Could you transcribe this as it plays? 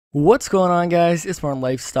What's going on, guys? It's Martin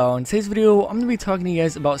Lifestyle. In today's video, I'm going to be talking to you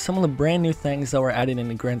guys about some of the brand new things that were added in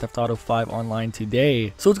the Grand Theft Auto 5 Online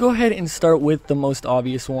today. So let's go ahead and start with the most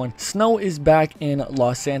obvious one. Snow is back in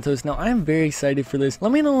Los Santos. Now, I'm very excited for this.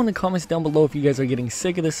 Let me know in the comments down below if you guys are getting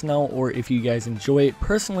sick of the snow or if you guys enjoy it.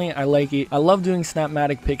 Personally, I like it. I love doing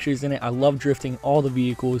Snapmatic pictures in it. I love drifting all the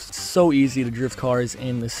vehicles. It's so easy to drift cars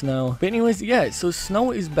in the snow. But anyways, yeah, so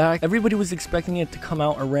snow is back. Everybody was expecting it to come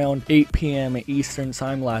out around 8 p.m. Eastern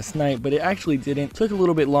time last night, but it actually didn't. It took a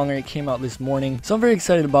little bit longer. It came out this morning, so I'm very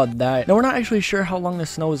excited about that. Now, we're not actually sure how long the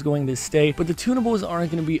snow is going to stay, but the tunables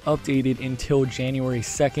aren't going to be updated until January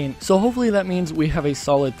 2nd, so hopefully that means we have a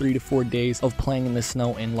solid 3 to 4 days of playing in the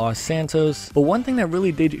snow in Los Santos. But one thing that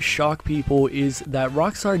really did shock people is that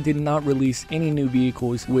RockStar did not release any new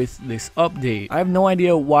vehicles with this update. I have no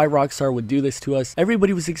idea why RockStar would do this to us.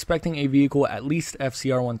 Everybody was expecting a vehicle at least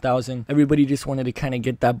FCR 1000. Everybody just wanted to kind of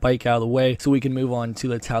get that bike out of the way so we can move on to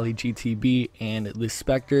the Tally GTB and the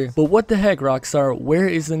Spectre. But what the heck, RockStar? Where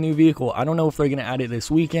is the new vehicle? I don't know if they're going to add it this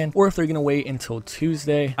weekend or if they're going to wait until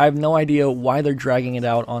Tuesday. I have no idea why they're dragging it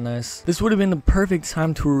out on us. This would have been the perfect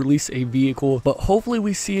time to release a vehicle, but hopefully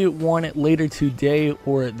we see it one later today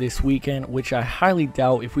or this weekend, which I highly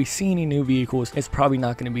doubt. If we see any new vehicles, it's probably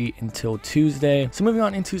not going to be until Tuesday. So moving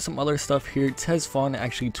on into some other stuff here. Tez Fun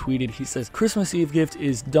actually tweeted, he says, Christmas Eve gift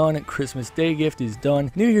is done, Christmas Day gift is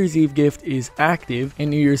done, New Year's Eve gift is active, and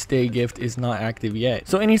New Year's Day gift is not active yet.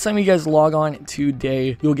 So anytime you guys log on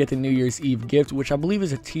today, you'll get the New Year's Eve gift, which I believe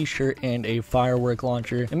is a t-shirt and a firework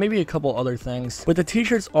launcher and maybe a couple other things. But the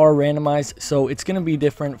t-shirts are randomized, so it's going to be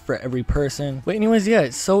different for every person. But anyways, yeah,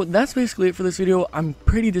 so that's basically it for this video. I'm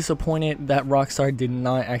pretty disappointed that RockStar did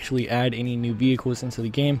not actually add any new vehicles into the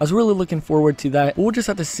game. I was really looking forward to that. We'll just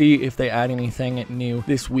have to see if they add anything new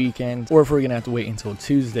this weekend or if we're going to have to wait until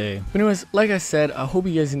Tuesday. But anyways, like I said, I hope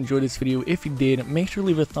you guys enjoyed this video. If you did, make sure to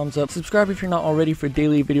leave a thumbs up. Subscribe if you're not already for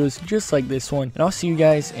daily videos just like this one. And I'll see you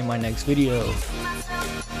guys in my next video.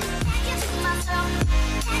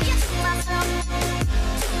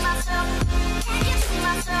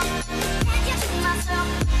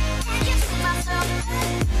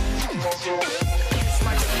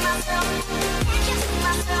 Myself.